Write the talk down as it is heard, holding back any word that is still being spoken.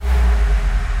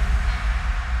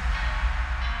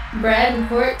Brad and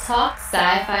Court talk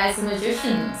sci-fi and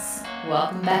magicians.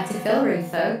 Welcome back to Fillory,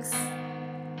 folks.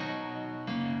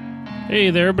 Hey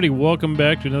there, everybody. Welcome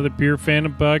back to another Pure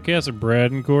Fandom podcast of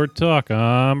Brad and Court Talk.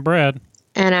 I'm Brad.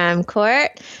 And I'm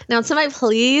Court. Now, somebody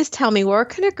please tell me, where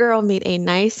can a girl meet a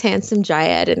nice, handsome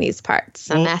dryad in these parts?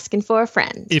 I'm asking for a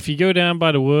friend. If you go down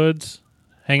by the woods,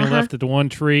 hanging left at the one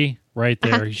tree, right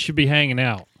there, he should be hanging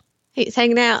out. He's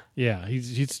hanging out. Yeah,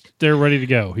 he's there ready to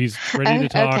go. He's ready to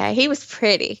talk. Okay, he was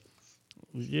pretty.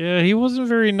 Yeah, he wasn't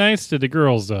very nice to the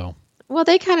girls, though. Well,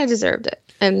 they kind of deserved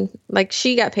it. And,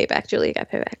 she got payback. Julia got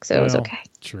payback, so it was okay.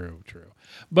 True.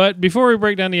 But before we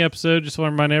break down the episode, just want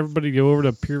to remind everybody to go over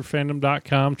to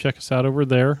purefandom.com. Check us out over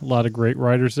there. A lot of great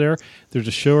writers there. There's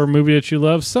a show or movie that you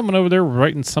love. Someone over there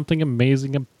writing something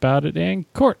amazing about it.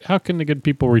 And Court, how can the good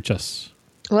people reach us?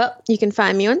 Well, you can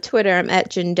find me on Twitter. I'm at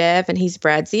JinDev, and he's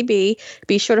BradZB.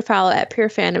 Be sure to follow at Pure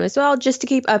Fandom as well, just to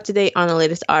keep up to date on the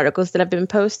latest articles that have been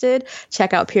posted.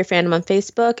 Check out Pure Fandom on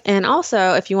Facebook. And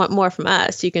also, if you want more from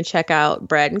us, you can check out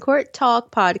Brad and Court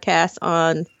Talk podcast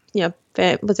on,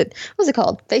 what's it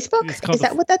called? Facebook? Is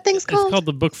that what that thing's called? It's called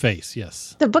the Book Face,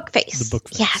 yes. The Book Face. The Book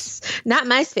Face. Yes. Not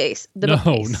MySpace. No,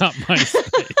 not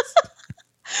MySpace.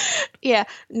 Yeah.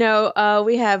 No,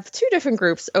 we have two different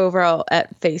groups overall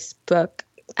at Facebook.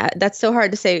 That's so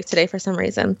hard to say today for some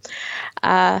reason.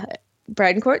 Brad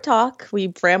and Court Talk.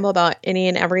 We ramble about any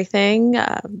and everything,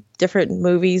 different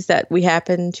movies that we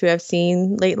happen to have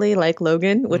seen lately, like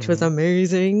Logan, which was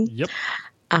amazing. Yep.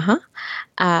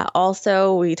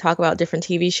 Also, we talk about different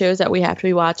TV shows that we have to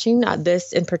be watching.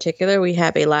 This in particular, we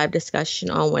have a live discussion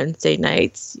on Wednesday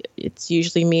nights. It's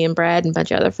usually me and Brad and a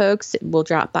bunch of other folks. We'll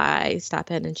drop by,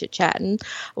 stop in and chit-chatting.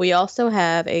 We also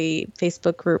have a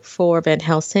Facebook group for Van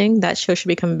Helsing. That show should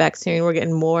be coming back soon. We're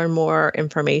getting more and more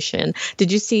information.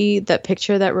 Did you see that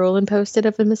picture that Roland posted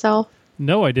of himself?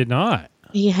 No, I did not.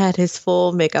 He had his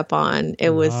full makeup on.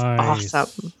 It was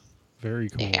awesome. Very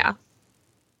cool. Yeah.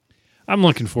 I'm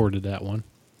looking forward to that one.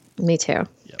 Me too.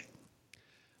 Yep.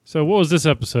 So what was this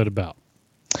episode about?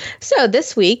 So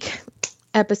this week,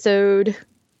 episode,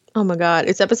 oh my God,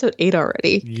 it's episode 8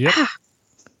 already. Yep.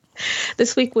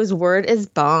 This week was Word is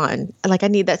Bond. I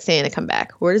need that saying to come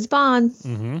back. Word is Bond.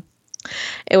 Mm-hmm.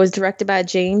 It was directed by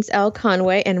James L.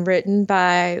 Conway and written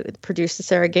by producer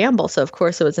Sarah Gamble. So, of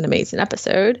course, it was an amazing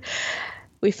episode.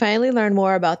 We finally learned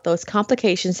more about those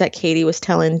complications that Katie was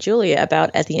telling Julia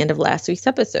about at the end of last week's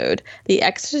episode. The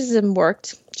exorcism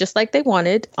worked just like they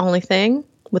wanted. Only thing,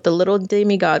 with the little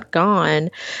demigod gone,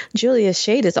 Julia's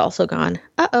shade is also gone.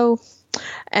 Uh-oh.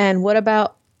 And what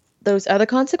about those other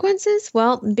consequences?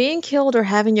 Well, being killed or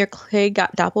having your clay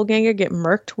doppelganger get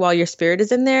murked while your spirit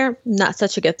is in there, not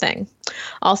such a good thing.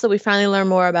 Also, we finally learn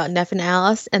more about Neff and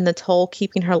Alice and the toll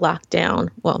keeping her locked down,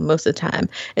 well, most of the time,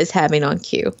 is having on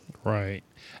Q. Right.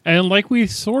 And like we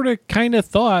sort of kind of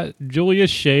thought,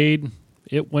 Julia's shade,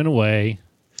 it went away.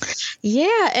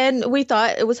 Yeah, and we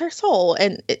thought it was her soul.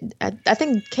 And I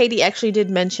think Katie actually did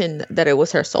mention that it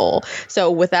was her soul. So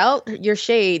without your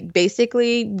shade,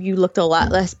 basically, you looked a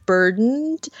lot less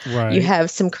burdened. Right. You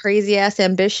have some crazy-ass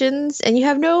ambitions, and you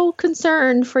have no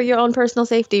concern for your own personal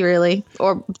safety, really,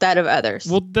 or that of others.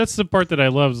 Well, that's the part that I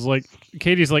love. Is like,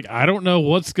 Katie's like, I don't know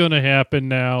what's going to happen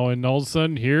now. And all of a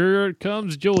sudden, here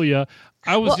comes Julia.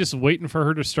 I was just waiting for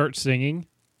her to start singing.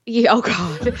 Yeah, oh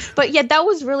God. But yeah, that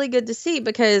was really good to see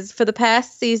because for the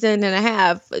past season and a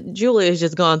half, Julia's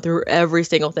just gone through every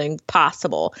single thing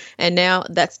possible. And now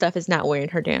that stuff is not wearing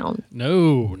her down.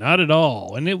 No, not at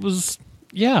all. And it was,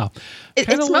 yeah.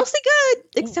 It's mostly good,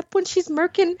 except when she's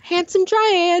murking handsome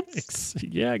dryads.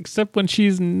 Yeah, except when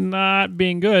she's not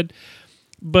being good.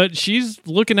 But she's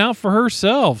looking out for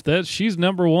herself. She's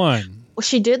number one. Well,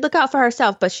 she did look out for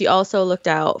herself, but she also looked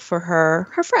out for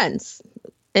her friends.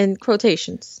 In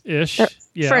quotations. Ish.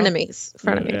 Yeah.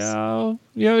 Frenemies.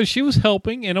 Yeah, she was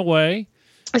helping in a way.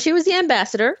 She was the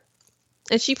ambassador,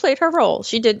 and she played her role.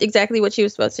 She did exactly what she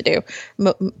was supposed to do,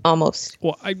 almost.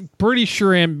 Well, I'm pretty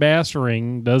sure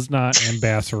ambassadoring does not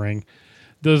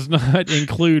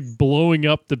include blowing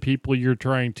up the people you're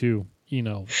trying to,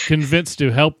 convince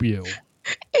to help you.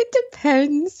 It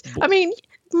depends. I mean,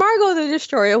 Margot the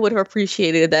Destroyer would have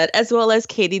appreciated that, as well as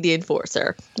Katie the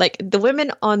Enforcer. The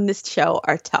women on this show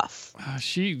are tough.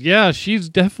 She's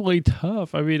definitely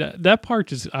tough. I mean, that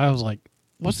part I was like,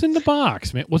 what's in the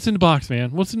box, man? What's in the box,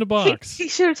 man? What's in the box? He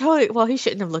should have he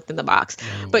shouldn't have looked in the box.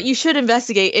 No. But you should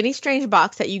investigate any strange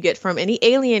box that you get from any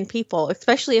alien people,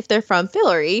 especially if they're from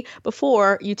Fillory,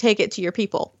 before you take it to your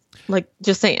people.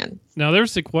 Just saying. Now,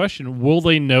 there's the question, will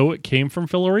they know it came from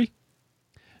Fillory?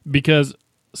 Because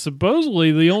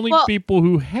supposedly the only people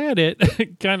who had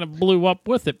it kind of blew up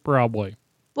with it, probably.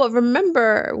 Well,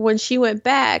 remember when she went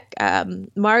back,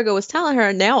 Margot was telling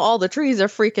her now all the trees are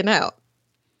freaking out.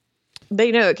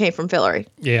 They know it came from Fillory.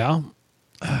 Yeah.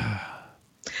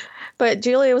 But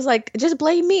Julia was like, just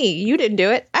blame me. You didn't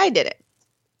do it. I did it.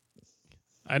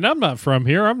 And I'm not from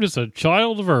here. I'm just a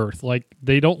child of Earth. Like,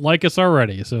 they don't like us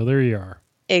already. So there you are.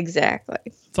 Exactly.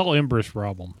 It's all Ember's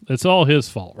problem. It's all his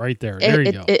fault right there. There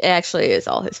you go. It actually is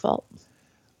all his fault.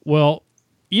 Well,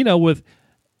 with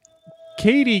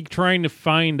Katie trying to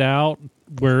find out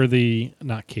where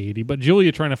not Katie, but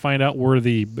Julia trying to find out where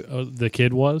the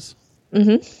kid was.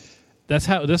 Mm-hmm.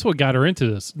 That's what got her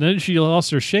into this. Then she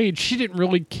lost her shade. She didn't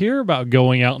really care about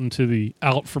going out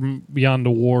from beyond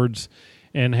the wards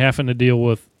and having to deal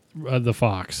with the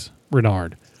fox,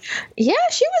 Renard. Yeah,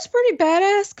 she was pretty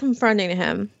badass confronting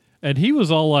him. And he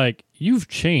was all like, "You've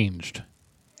changed."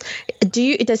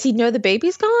 Does he know the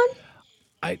baby's gone?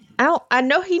 I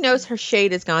know he knows her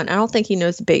shade is gone. I don't think he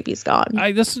knows the baby's gone.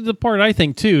 This is the part I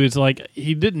think too. Is like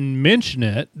he didn't mention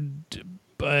it,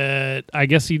 but I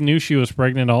guess he knew she was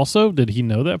pregnant also. Did he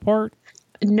know that part?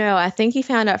 No, I think he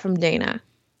found out from Dana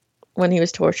when he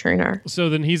was torturing her. So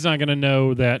then he's not going to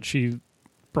know that she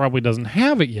probably doesn't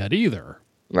have it yet either.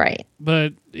 Right.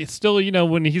 But it's still,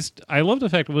 when I love the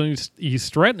fact when he's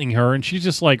threatening her and she's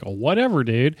just like, whatever,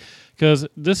 dude, because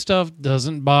this stuff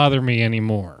doesn't bother me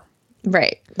anymore.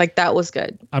 Right. Like, that was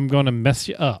good. I'm going to mess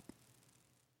you up.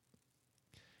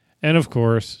 And of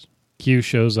course, Q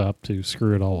shows up to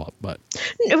screw it all up. But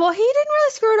well, he didn't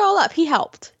really screw it all up. He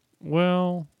helped.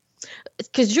 Well,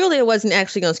 because Julia wasn't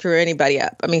actually going to screw anybody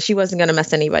up. I mean, she wasn't going to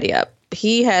mess anybody up.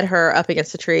 He had her up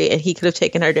against a tree, and he could have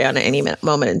taken her down at any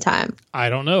moment in time. I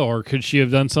don't know. Or could she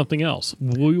have done something else?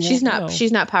 She's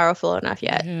not powerful enough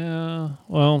yet. Yeah.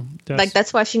 Well,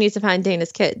 that's why she needs to find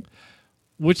Dana's kid.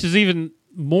 Which is even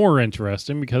more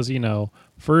interesting because,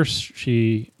 first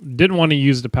she didn't want to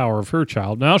use the power of her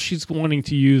child. Now she's wanting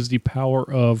to use the power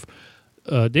of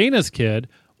Dana's kid,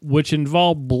 which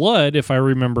involved blood, if I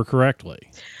remember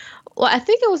correctly. Well, I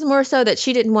think it was more so that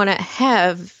she didn't want to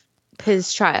have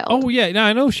his child. Oh, yeah. Now,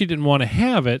 I know she didn't want to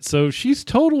have it. So she's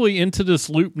totally into this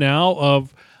loop now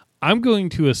of, I'm going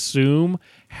to assume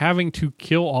having to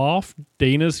kill off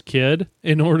Dana's kid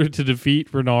in order to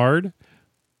defeat Renard.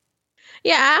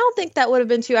 Yeah, I don't think that would have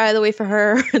been too out of the way for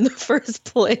her in the first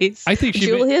place. I think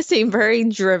Julia seemed very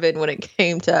driven when it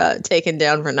came to taking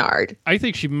down Renard. I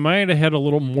think she might have had a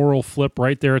little moral flip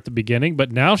right there at the beginning,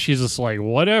 but now she's just like,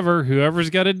 whatever,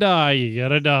 whoever's got to die, you got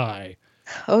to die.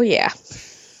 Oh, yeah.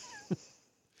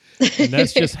 And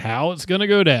that's just how it's going to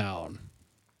go down.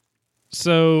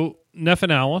 So,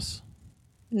 Nephanalis,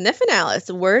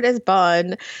 word is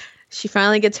bond. She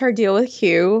finally gets her deal with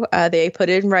Q. They put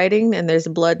it in writing, and there's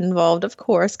blood involved, of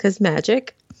course, because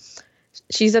magic.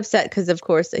 She's upset because, of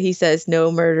course, he says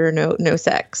no murder, no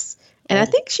sex. And I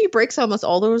think she breaks almost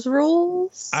all those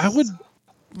rules.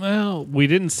 Well, we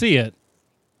didn't see it.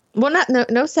 Well,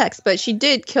 no sex, but she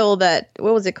did kill that,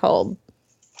 what was it called?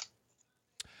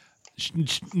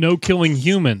 No killing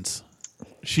humans.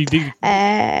 She did.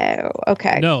 Oh,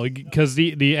 okay. No, because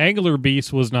the angler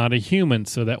beast was not a human,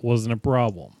 so that wasn't a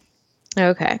problem.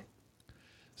 Okay.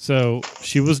 So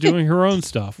she was doing her own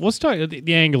stuff. Let's talk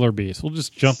the angler beast. We'll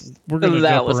just jump. We're going to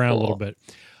jump around a little bit.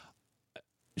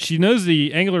 She knows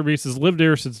the angler beast has lived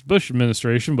there since the Bush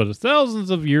administration, but it's thousands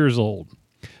of years old.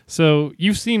 So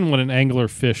you've seen what an angler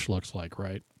fish looks like,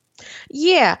 right?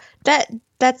 Yeah,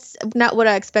 that's not what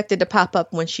I expected to pop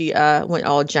up when she went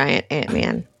all giant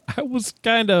Ant-Man. I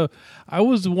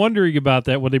was wondering about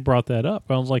that when they brought that up.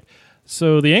 I was like,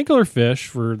 so the anglerfish,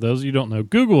 for those of you who don't know,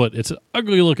 Google it. It's an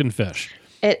ugly looking fish.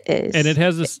 It is. And it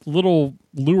has this little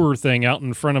lure thing out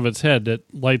in front of its head that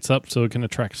lights up so it can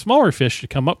attract smaller fish to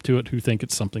come up to it who think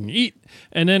it's something to eat.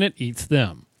 And then it eats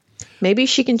them. Maybe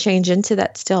she can change into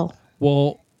that still.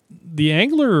 Well, the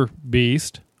angler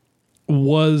beast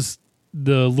was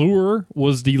the lure,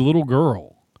 was the little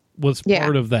girl, was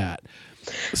part of that.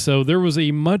 So there was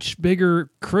a much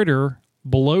bigger critter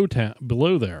below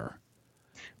there.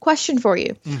 Question for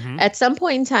you. Mm-hmm. At some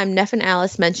point in time, Neff and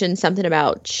Alice mentioned something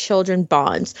about children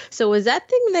bonds. So was that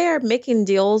thing there making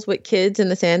deals with kids in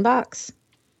the sandbox?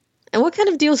 And what kind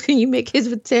of deals can you make kids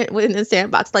within the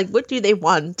sandbox? Like, what do they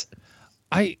want?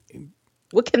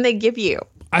 What can they give you?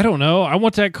 I don't know. I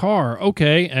want that car.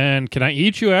 Okay. And can I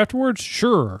eat you afterwards?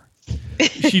 Sure.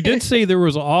 She did say there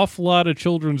was an awful lot of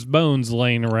children's bones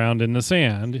laying around in the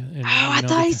sand. And, I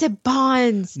thought he said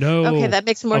bonds. No. Okay, that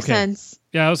makes more sense.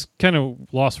 Yeah, I was kind of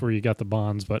lost where you got the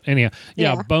bonds, but anyhow,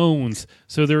 bones.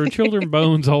 So there are children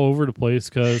bones all over the place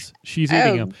because she's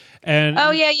eating them. And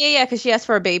yeah, because she asked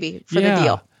for a baby for the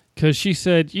deal. Because she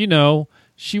said,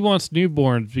 she wants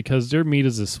newborns because their meat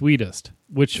is the sweetest,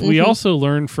 which we also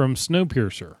learned from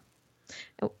Snowpiercer.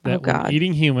 That God. when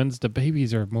eating humans, the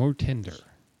babies are more tender.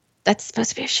 That's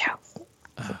supposed to be a show.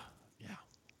 Yeah.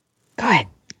 Go ahead.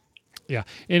 Yeah.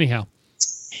 Anyhow,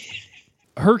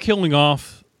 her killing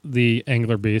off the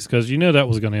angler beast, because you know that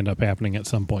was going to end up happening at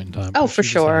some point in time. Oh, for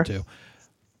She just had sure. to.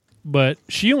 But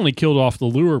she only killed off the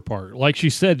lure part. Like she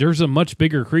said, there's a much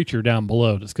bigger creature down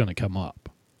below that's going to come up.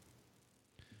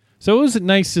 So it was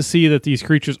nice to see that these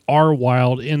creatures are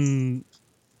wild in,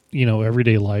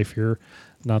 everyday life here.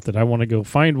 Not that I want to go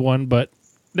find one, but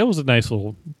that was a nice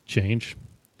little change.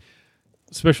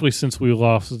 Especially since we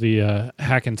lost the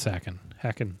Hackensacken.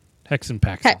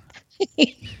 Hexenpaxen.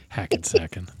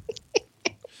 Hackensacken.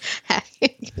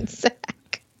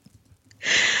 Hackensack.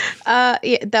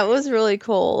 Yeah, that was really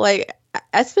cool. Like,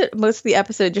 I spent most of the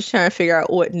episode just trying to figure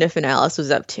out what Niff and Alice was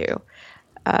up to.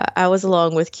 I was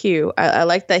along with Q. I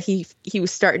like that he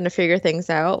was starting to figure things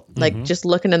out. Like, just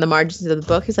looking in the margins of the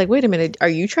book, he's like, wait a minute, are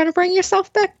you trying to bring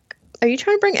yourself back? Are you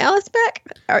trying to bring Alice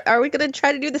back? Are we going to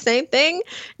try to do the same thing?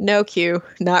 No, Q,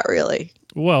 not really.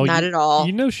 Well, not at all.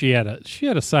 She had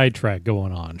a sidetrack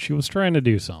going on. She was trying to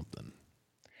do something.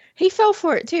 He fell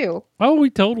for it too. Oh, he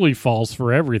totally falls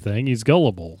for everything. He's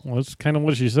gullible. Well, that's kind of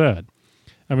what she said.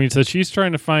 I mean, so she's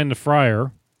trying to find the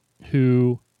friar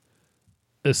who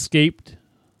escaped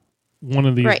one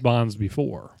of these bonds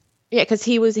before. Yeah, because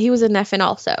he was a Neffin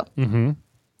also. Mm-hmm.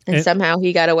 And somehow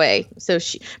he got away.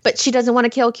 But she doesn't want to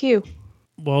kill Q.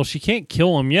 Well, she can't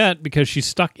kill him yet because she's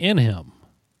stuck in him.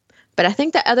 But I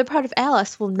think the other part of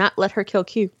Alice will not let her kill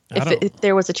Q if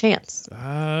there was a chance.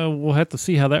 We'll have to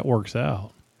see how that works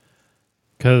out.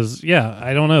 Because,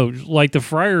 I don't know. Like the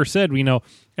friar said,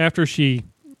 after she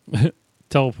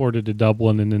teleported to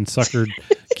Dublin and then suckered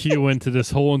Q into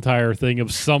this whole entire thing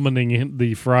of summoning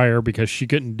the friar because she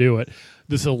couldn't do it,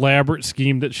 this elaborate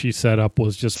scheme that she set up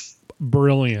was just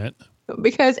brilliant.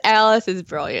 Because Alice is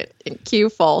brilliant and Q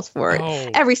falls for it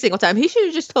every single time. He should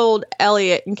have just told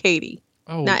Elliot and Katie.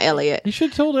 Not Elliot. He should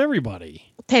have told everybody.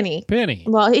 Penny.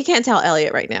 Well, he can't tell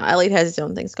Elliot right now. Elliot has his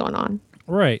own things going on.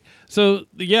 Right. So,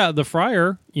 the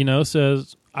friar,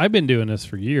 says, I've been doing this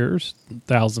for years,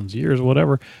 thousands of years,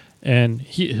 whatever. And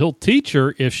he'll teach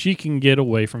her if she can get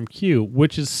away from Q,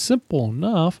 which is simple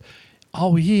enough.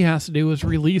 All he has to do is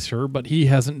release her, but he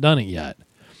hasn't done it yet.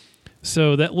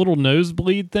 So that little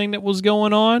nosebleed thing that was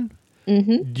going on,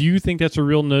 do you think that's a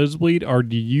real nosebleed, or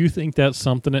do you think that's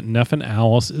something that Neff and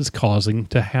Alice is causing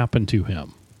to happen to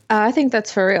him? I think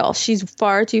that's for real. She's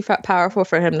far too powerful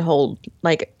for him to hold.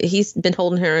 Like, he's been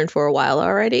holding her in for a while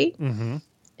already. Mm-hmm.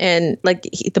 And, like,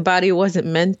 the body wasn't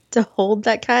meant to hold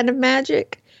that kind of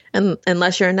magic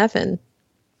unless you're a Neffin.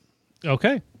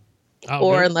 Okay.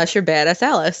 Unless you're badass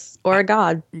Alice or a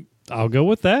god. I'll go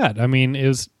with that. I mean, it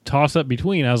was toss up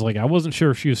between. I was like, I wasn't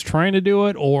sure if she was trying to do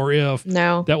it or if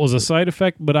that was a side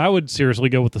effect, but I would seriously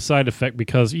go with the side effect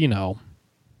because,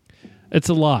 it's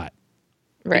a lot.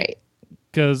 Right.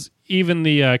 Because even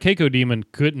the Keiko demon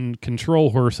couldn't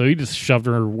control her, so he just shoved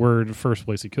her where the first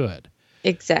place he could.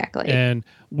 Exactly. And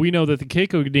we know that the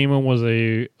Keiko demon was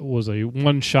a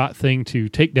one-shot thing to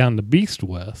take down the beast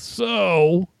with.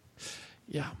 So,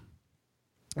 yeah.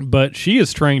 But she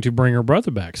is trying to bring her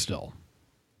brother back still.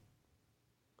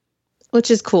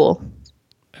 Which is cool.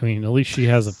 I mean, at least she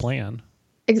has a plan.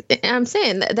 I'm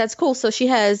saying that's cool. So she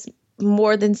has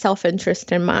more than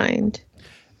self-interest in mind.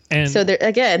 And so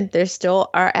there's still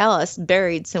our Alice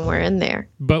buried somewhere in there.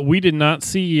 But we did not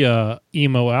see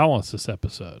emo Alice this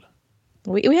episode.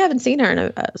 We haven't seen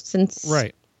her since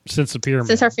the pyramid,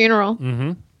 since our funeral.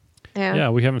 Mm-hmm.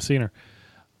 Yeah, we haven't seen her.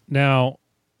 Now,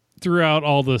 throughout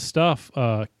all this stuff,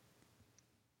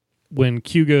 when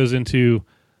Q goes into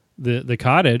the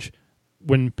cottage,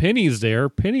 when Penny's there,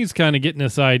 Penny's kind of getting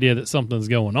this idea that something's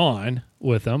going on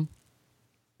with him.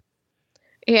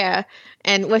 Yeah,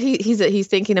 and what he's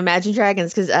thinking Imagine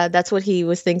Dragons because that's what he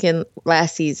was thinking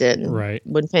last season, right?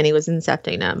 When Penny was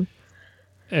incepting him,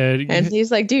 and he's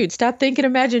like, "Dude, stop thinking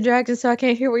Imagine Dragons, so I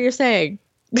can't hear what you're saying."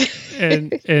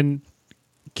 and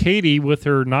Katie with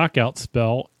her knockout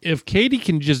spell. If Katie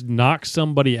can just knock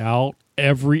somebody out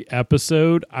every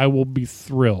episode, I will be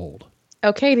thrilled.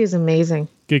 Oh, Katie's amazing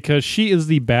because she is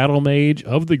the battle mage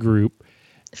of the group.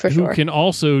 Who can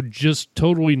also just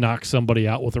totally knock somebody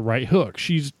out with a right hook.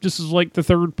 This is like the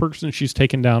third person she's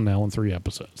taken down now in 3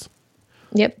 episodes.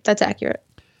 Yep, that's accurate.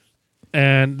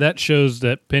 And that shows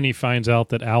that Penny finds out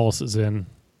that Alice is in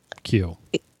Q.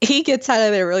 He gets out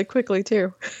of there really quickly,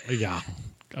 too. Yeah.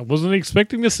 I wasn't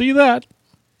expecting to see that.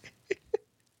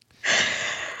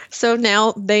 So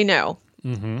now they know.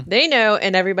 They know,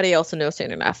 and everybody else will know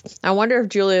soon enough. I wonder if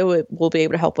Julia will be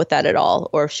able to help with that at all,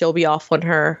 or if she'll be off on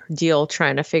her deal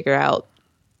trying to figure out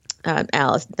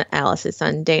Alice's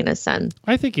son, Dana's son.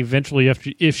 I think eventually,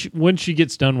 when she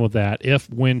gets done with that,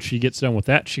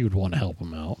 she would want to help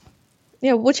him out.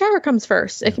 Yeah, whichever comes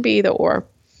first. It could be either or.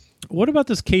 What about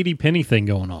this Katie Penny thing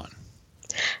going on?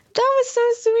 That was so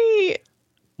sweet.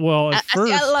 Well,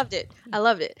 I loved it. I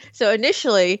loved it. So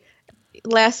initially,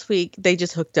 last week, they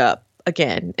just hooked up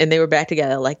again, and they were back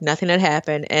together like nothing had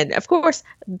happened. And of course,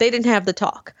 they didn't have the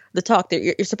talk that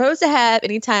you're supposed to have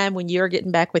anytime when you're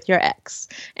getting back with your ex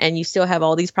and you still have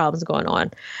all these problems going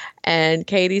on. And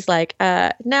Katie's like,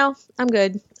 no, I'm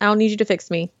good. I don't need you to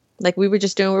fix me. Like, we were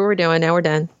just doing what we were doing. Now we're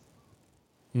done.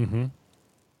 Mm-hmm.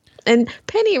 And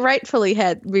Penny rightfully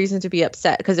had reason to be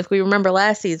upset, because if we remember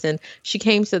last season, she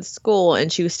came to the school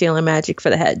and she was stealing magic for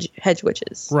the hedge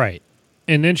witches. Right.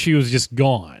 And then she was just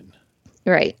gone.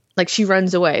 Right. Like, she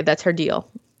runs away. That's her deal.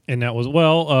 And that was,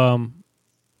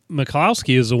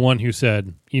 Mikulski is the one who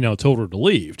said, told her to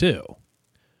leave, too.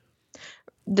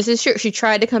 This is true. She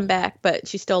tried to come back, but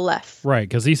she still left. Right,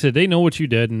 because he said, they know what you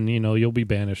did, and, you'll be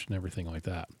banished and everything like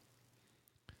that.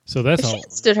 So that's all. If she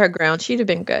had stood her ground, she'd have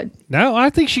been good. Now, I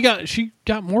think she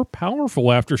got more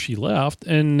powerful after she left,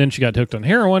 and then she got hooked on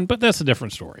heroin, but that's a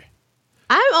different story.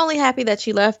 I'm only happy that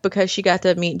she left because she got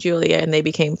to meet Julia and they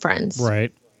became friends.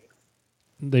 Right.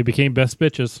 They became best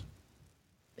bitches.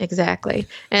 Exactly.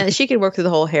 And she could work through the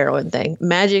whole heroin thing.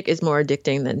 Magic is more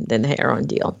addicting than the heroin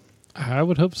deal. I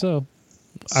would hope so.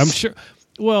 I'm sure.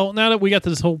 Well, now that we got to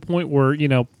this whole point where,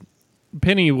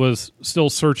 Penny was still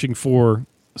searching for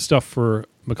stuff for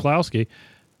Mikulski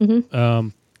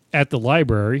at the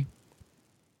library,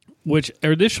 which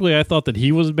initially I thought that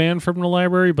he was banned from the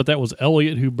library, but that was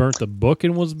Elliot who burnt the book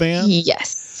and was banned.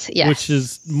 Yes. Which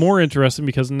is more interesting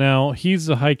because now he's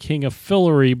the High King of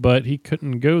Fillory, but he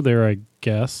couldn't go there, I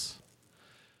guess.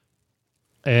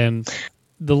 And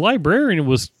the librarian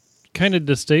was kind of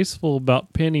distasteful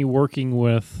about Penny working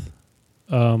with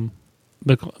Mikulski.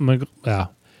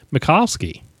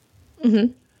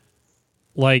 Mm-hmm.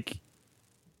 Like,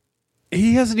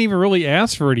 he hasn't even really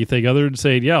asked for anything other than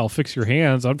saying, yeah, I'll fix your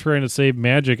hands. I'm trying to save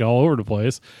magic all over the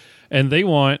place. And they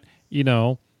want,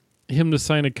 him to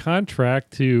sign a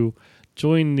contract to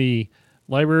join the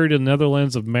Library of the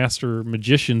Netherlands of Master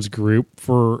Magicians group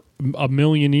for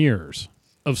 1,000,000 years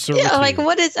of servitude. Yeah, like,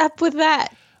 what is up with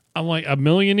that? I'm like,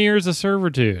 1,000,000 years of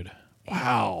servitude.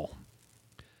 Wow.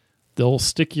 They'll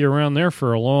stick you around there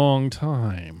for a long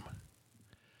time.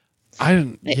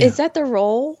 Is that the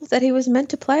role that he was meant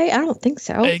to play? I don't think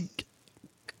so.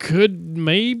 Could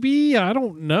maybe. I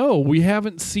don't know. We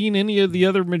haven't seen any of the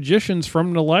other magicians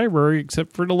from the library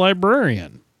except for the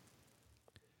librarian.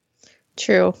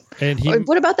 True. And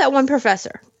what about that one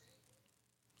professor?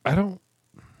 I don't.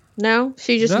 No,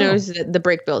 she just knows the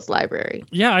Breakbills library.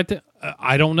 Yeah,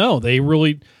 I don't know. They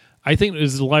really. I think,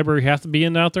 does the library have to be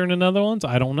out there in the Netherlands?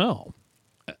 I don't know.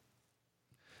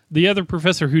 The other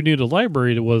professor who knew the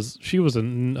library she was a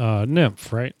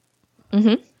nymph, right?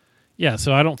 Mm-hmm. Yeah,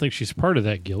 so I don't think she's part of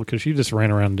that guild because she just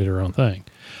ran around and did her own thing.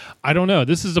 I don't know.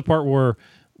 This is the part where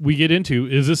we get into,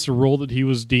 is this a role that he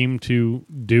was deemed to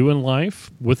do in life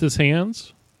with his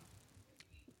hands?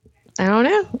 I don't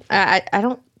know. I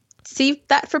don't see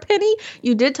that for Penny.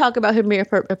 You did talk about him being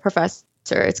a professor.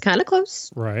 It's kind of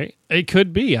close. Right. It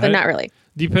could be. But not really.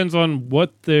 Depends on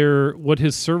what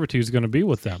his servitude is going to be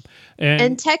with them.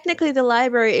 And technically the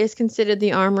library is considered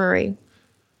the armory.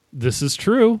 This is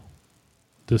true.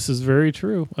 This is very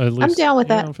true. At least, I'm down with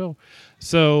that.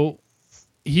 So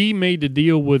he made the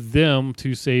deal with them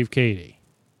to save Katie.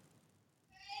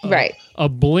 Right. A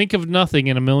blink of nothing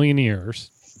in 1,000,000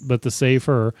 years, but to save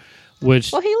her.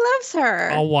 Which, well, he loves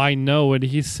her. Oh, I know. And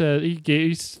he said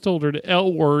he told her the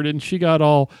L word, and she got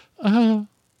all. And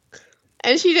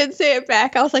she didn't say it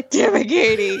back. I was like, damn it,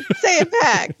 Katie. Say it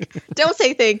back. Don't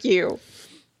say thank you.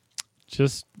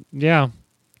 Just, yeah.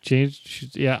 Change.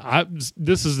 Yeah.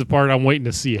 This is the part I'm waiting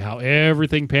to see how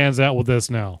everything pans out with this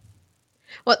now.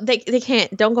 Well, they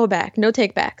can't. Don't go back. No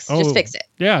take backs. Just fix it.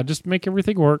 Yeah. Just make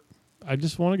everything work. I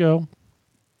just want to go.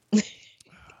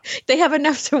 They have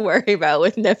enough to worry about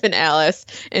with Nip and Alice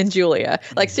and Julia.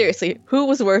 Like, seriously, who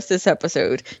was worse this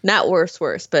episode? Not worse,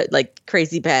 but like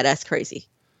crazy, badass, crazy.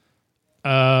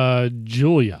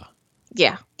 Julia.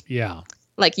 Yeah. Yeah.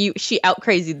 Like she out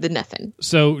crazied the nothing.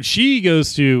 So she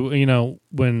goes to,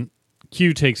 when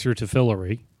Q takes her to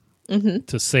Fillory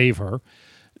to save her,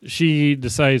 she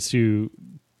decides she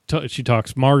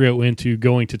talks Margot into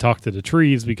going to talk to the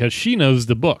trees because she knows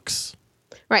the books.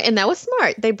 Right. And that was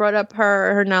smart. They brought up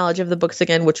her knowledge of the books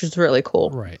again, which was really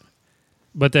cool. Right.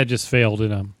 But that just failed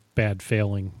in bad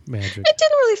failing magic. It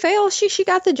didn't really fail. She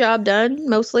got the job done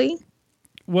mostly.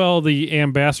 Well, the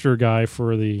ambassador guy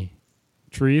for the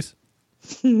trees,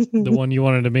 the one you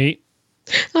wanted to meet,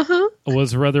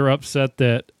 was rather upset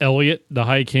that Elliot, the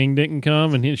High King, didn't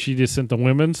come, and she just sent the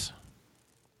women's.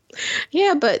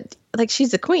 Yeah, but like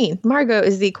she's the queen. Margot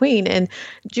is the queen, and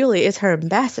Julie is her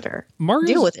ambassador.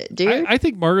 Deal with it, dude. I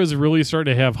think Margot's really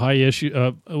starting to have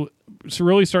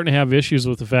really starting to have issues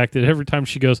with the fact that every time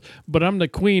she goes, "But I'm the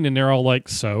queen," and they're all like,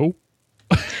 "So."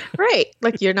 Right,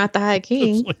 like you're not the High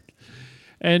King.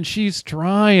 And she's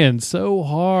trying so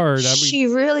hard. I mean, she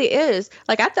really is.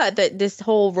 Like, I thought that this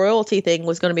whole royalty thing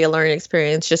was going to be a learning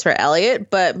experience just for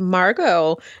Elliot, but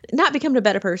Margot, not becoming a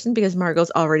better person because Margot's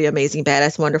already amazing,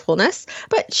 badass wonderfulness,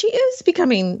 but she is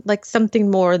becoming like something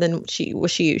more than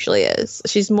what she usually is.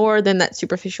 She's more than that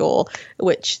superficial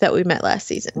witch that we met last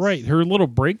season. Right. Her little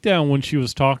breakdown when she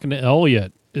was talking to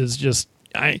Elliot is just,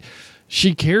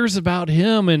 she cares about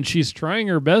him and she's trying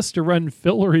her best to run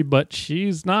Fillory, but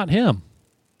she's not him.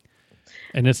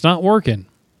 And it's not working.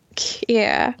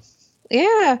 Yeah.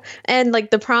 Yeah. And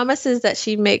like the promises that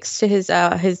she makes to his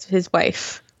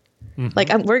wife. Mm-hmm. Like,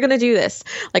 we're going to do this.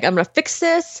 Like, I'm going to fix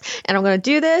this and I'm going to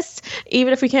do this.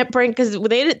 Even if we can't because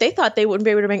they thought they wouldn't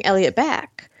be able to bring Elliot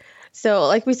back. So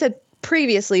like we said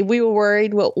previously, we were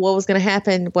worried what was going to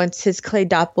happen once his clay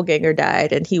doppelganger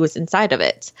died and he was inside of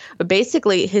it. But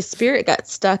basically his spirit got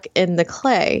stuck in the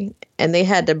clay and they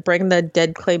had to bring the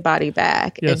dead clay body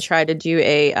back and try to do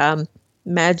a,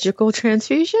 magical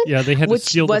transfusion. Yeah, they had to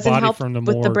steal the body from the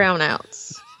morgue. With the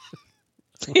brownouts.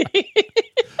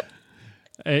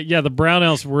 Yeah, the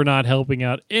brownouts were not helping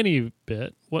out any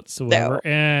bit whatsoever.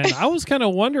 No. And I was kind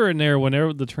of wondering there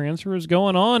whenever the transfer was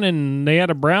going on and they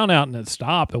had a brownout and it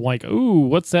stopped. I'm like, ooh,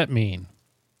 what's that mean?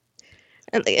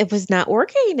 It was not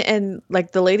working. And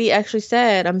like the lady actually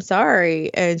said, I'm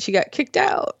sorry. And she got kicked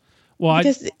out. Well,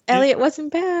 because Elliot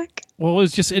wasn't back. Well, it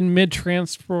was just in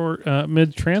mid-transfer,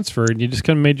 and you just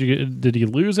kind of did he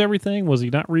lose everything? Was he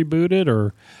not rebooted?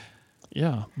 Or,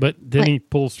 yeah. But then he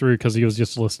pulls through because he was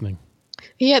just listening.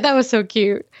 Yeah, that was so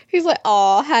cute. He's like,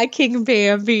 "Oh, hi, King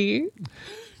Bambi."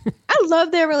 I love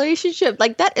their relationship.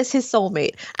 Like, that is his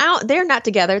soulmate. They're not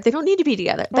together. They don't need to be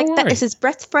together. Like, that is his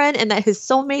best friend, and that his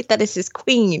soulmate, that is his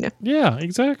queen. Yeah,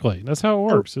 exactly. That's how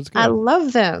it works. It's good. I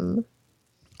love them.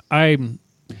 I'm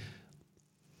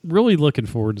really looking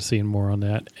forward to seeing more on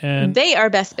that. And they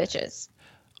are best bitches.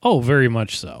 Oh, very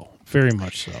much so. Very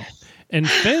much so. And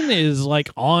Finn is like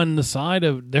on the side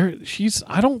of there.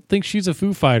 I don't think she's a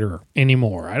Foo Fighter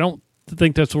anymore. I don't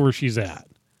think that's where she's at.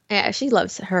 Yeah, she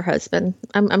loves her husband.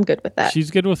 I'm good with that. She's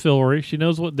good with Fillory. She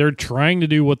knows what they're trying to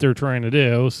do, what they're trying to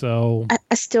do. So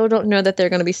I still don't know that they're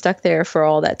going to be stuck there for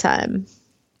all that time.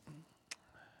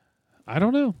 I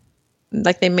don't know.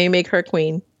 Like, they may make her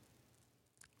queen.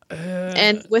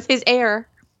 And with his heir.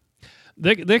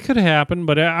 That could happen,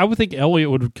 but I would think Elliot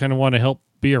would kind of want to help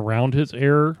be around his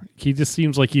heir. He just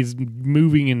seems like he's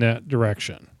moving in that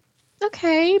direction.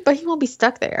 Okay, but he won't be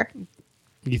stuck there.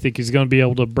 You think he's going to be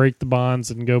able to break the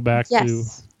bonds and go back to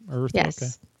Earth?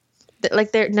 Yes. Okay.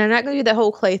 Like, they're not going to do the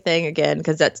whole clay thing again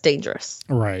because that's dangerous.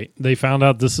 Right. They found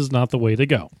out this is not the way to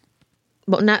go.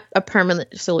 Well, not a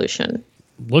permanent solution.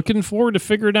 Looking forward to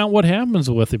figuring out what happens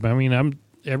with him. I mean,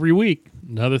 every week,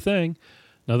 another thing.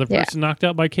 Another person knocked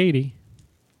out by Katie.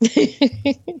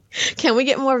 Can we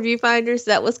get more viewfinders?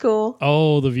 That was cool.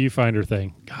 Oh, the viewfinder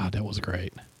thing. God, that was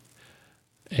great.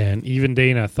 And even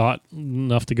Dana thought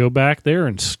enough to go back there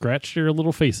and scratch their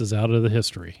little faces out of the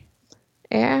history.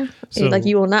 Yeah. So, like,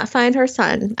 you will not find her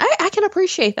son. I can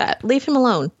appreciate that. Leave him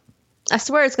alone. I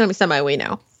swear it's going to be somebody we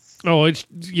know. Oh,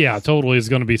 totally. It's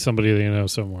going to be somebody they know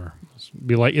somewhere.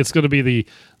 It's going to be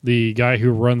the guy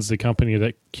who runs the company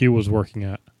that Q was working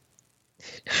at.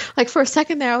 Like, for a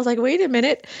second there, I was like, wait a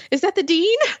minute. Is that the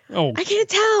dean? Oh. I can't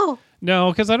tell.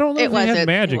 No, because I don't know if he had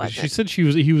magic. She said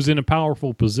he was in a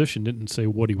powerful position. Didn't say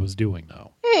what he was doing, though.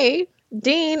 Hey,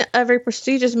 dean of a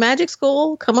prestigious magic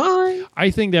school. Come on. I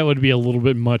think that would be a little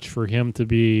bit much for him to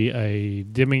be a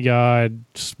demigod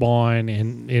spawn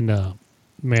in a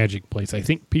magic place. I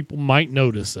think people might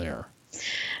notice there.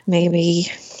 Maybe.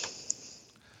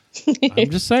 I'm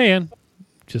just saying.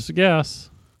 Just a guess.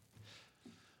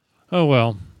 Oh,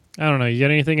 well. I don't know. You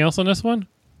got anything else on this one?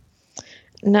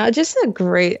 No, just a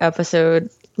great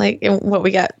episode. Like, what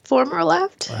we got? 4 more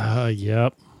left?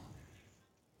 Yep.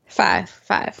 5.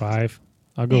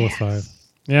 I'll go with 5.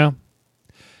 Yeah.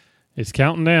 It's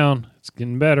counting down. It's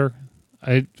getting better.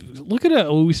 Look at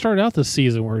it. We started out this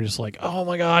season where we're just like, oh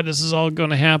my God, this is all going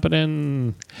to happen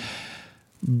and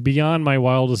beyond my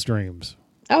wildest dreams.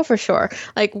 Oh, for sure.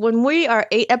 Like when we are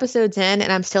 8 episodes in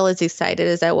and I'm still as excited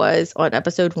as I was on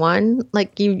episode 1,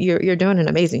 like you're doing an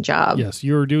amazing job. Yes,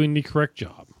 you're doing the correct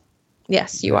job.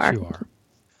 Yes, you are.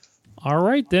 All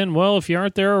right, then. Well, if you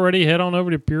aren't there already, head on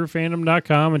over to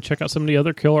purefandom.com and check out some of the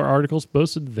other killer articles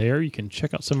posted there. You can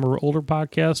check out some of our older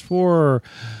podcasts for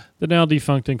the now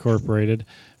defunct Incorporated,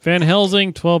 Van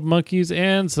Helsing, 12 Monkeys,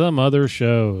 and some other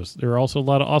shows. There are also a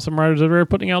lot of awesome writers that are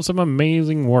putting out some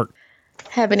amazing work.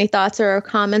 Have any thoughts or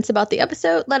comments about the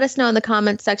episode? Let us know in the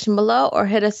comments section below or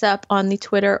hit us up on the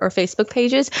Twitter or Facebook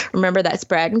pages. Remember, that's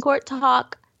Brad and Court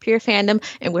Talk, Pure Fandom,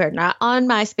 and we're not on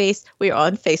MySpace. We are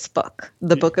on Facebook,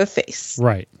 the Book of Face.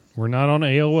 Right. We're not on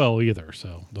AOL either,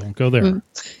 so don't go there.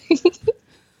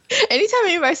 Anytime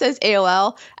anybody says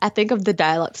AOL, I think of the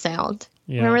dial-up sound.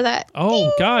 Yeah. Remember that?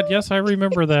 Oh, God, yes, I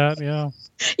remember that, yeah.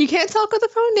 You can't talk on the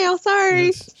phone now, sorry.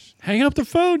 Yes. Hang up the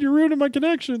phone, you're ruining my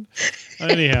connection.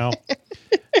 Anyhow.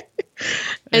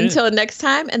 Until next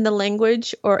time, in the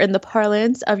language or in the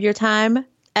parlance of your time,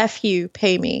 F you,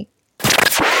 pay me.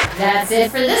 That's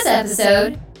it for this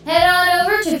episode. Head on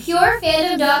over to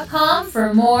purefandom.com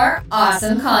for more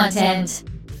awesome content.